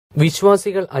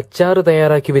വിശ്വാസികൾ അച്ചാറ്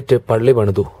തയ്യാറാക്കി വിറ്റ് പള്ളി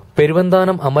പണിതു.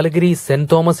 പെരുവന്താനം അമലഗിരി സെന്റ്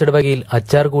തോമസ് ഇടവകയിൽ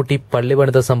അച്ചാർ കൂട്ടി പള്ളി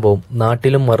പണിത സംഭവം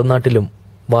നാട്ടിലും മറുനാട്ടിലും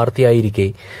വാർത്തയായിരിക്കെ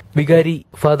വികാരി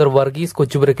ഫാദർ വർഗീസ്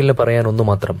കൊച്ചുപുരക്കലിന് പറയാൻ ഒന്നു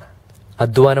മാത്രം: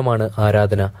 അധ്വാനമാണ്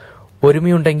ആരാധന.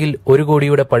 ഒരുമയുണ്ടെങ്കിൽ 1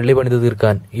 കോടിയുടെ പള്ളി പണിത്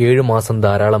തീർക്കാൻ 7 മാസം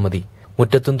ധാരാളം മതി.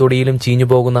 മുറ്റത്തും തൊടിയിലും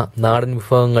ചീഞ്ഞുപോകുന്ന നാടൻ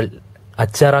വിഭവങ്ങൾ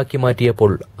അച്ചാറാക്കി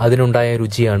മാറ്റിയപ്പോൾ അതിനുണ്ടായ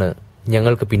രുചിയാണ്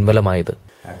ഞങ്ങൾക്ക് പിൻബലമായത്.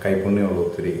 കൈപുണ്യമുള്ള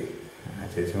ഒത്തിരി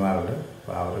ചേച്ചിമാരുണ്ട്.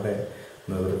 അപ്പോൾ അവരുടെ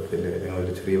നേതൃത്വത്തിൽ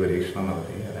ഞങ്ങളൊരു ചെറിയ പരീക്ഷണം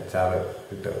നടത്തി. അച്ചാറ്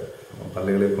ഇട്ട്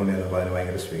പള്ളികളിൽ കൊണ്ടുവന്നപ്പോൾ അതിന്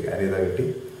ഭയങ്കര സ്വീകാര്യത കിട്ടി.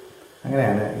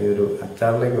 അങ്ങനെയാണ് ഈ ഒരു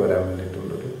അച്ചാറിലേക്ക് വരാൻ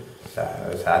വേണ്ടിയിട്ടുള്ളൊരു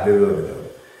സാധ്യത വരുന്നത്.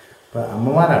 അപ്പോൾ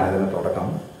അമ്മമാരാണ് ഇതിന് തുടക്കം.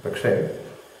 പക്ഷേ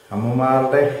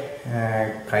അമ്മമാരുടെ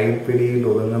കൈപ്പിടിയിൽ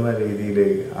ഒതുങ്ങുന്ന രീതിയിൽ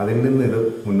അതിൽ നിന്ന് ഇത്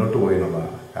മുന്നോട്ട് പോയി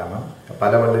എന്നുള്ളതാണ്. കാരണം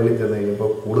പല പള്ളികളിൽ ചെന്ന്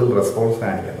കഴിഞ്ഞപ്പോൾ കൂടുതൽ റെസ്പോൺസ്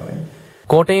കാണിക്കാൻ തുടങ്ങി.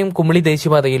 കോട്ടയം കുമിളി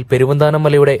ദേശീയപാതയിൽ പെരുവന്താനം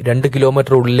മലയുടെ 2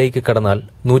 കിലോമീറ്റർ ഉള്ളിലേക്ക് കടന്നാൽ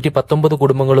 119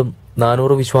 കുടുംബങ്ങളും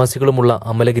 400 വിശ്വാസികളുമുള്ള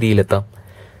അമലഗിരിയിലെത്താം.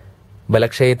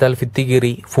 ബലക്ഷയത്താൽ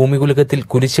ഭിത്തികീറി ഭൂമികുലുക്കത്തിൽ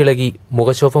കുരിശിളകി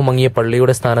മുഖശോഭ മങ്ങിയ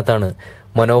പള്ളിയുടെ സ്ഥാനത്താണ്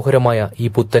മനോഹരമായ ഈ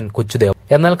പുത്തൻ കൊച്ചുദേവം.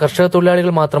 എന്നാൽ കർഷക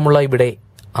തൊഴിലാളികൾ മാത്രമുള്ള ഇവിടെ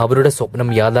അവരുടെ സ്വപ്നം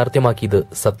യാഥാർത്ഥ്യമാക്കിയത്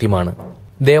സത്യമാണ്.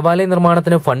 ദേവാലയ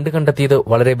നിർമ്മാണത്തിന് ഫണ്ട് കണ്ടെത്തിയത്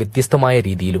വളരെ വ്യത്യസ്തമായ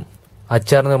രീതിയിലും.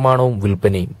 അച്ചാർ നിർമ്മാണവും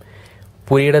വിൽപ്പനയും.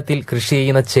 പുരയിടത്തിൽ കൃഷി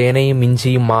ചെയ്യുന്ന ചേനയും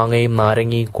ഇഞ്ചിയും മാങ്ങയും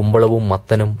നാരങ്ങയും കുമ്പളവും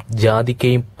മത്തനും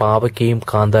ജാതിക്കയും പാവയ്ക്കയും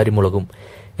കാന്താരിമുളകും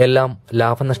എല്ലാം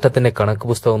ലാഭനഷ്ടത്തിന്റെ കണക്ക്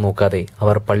പുസ്തകം നോക്കാതെ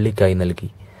അവർ പള്ളിക്കായി നൽകി.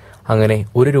 അങ്ങനെ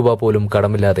 1 രൂപ പോലും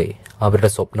കടമില്ലാതെ അവരുടെ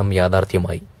സ്വപ്നം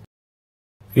യാഥാർത്ഥ്യമായി.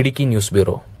 ഇടുക്കി ന്യൂസ്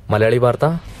ബ്യൂറോ, മലയാളി വാർത്ത.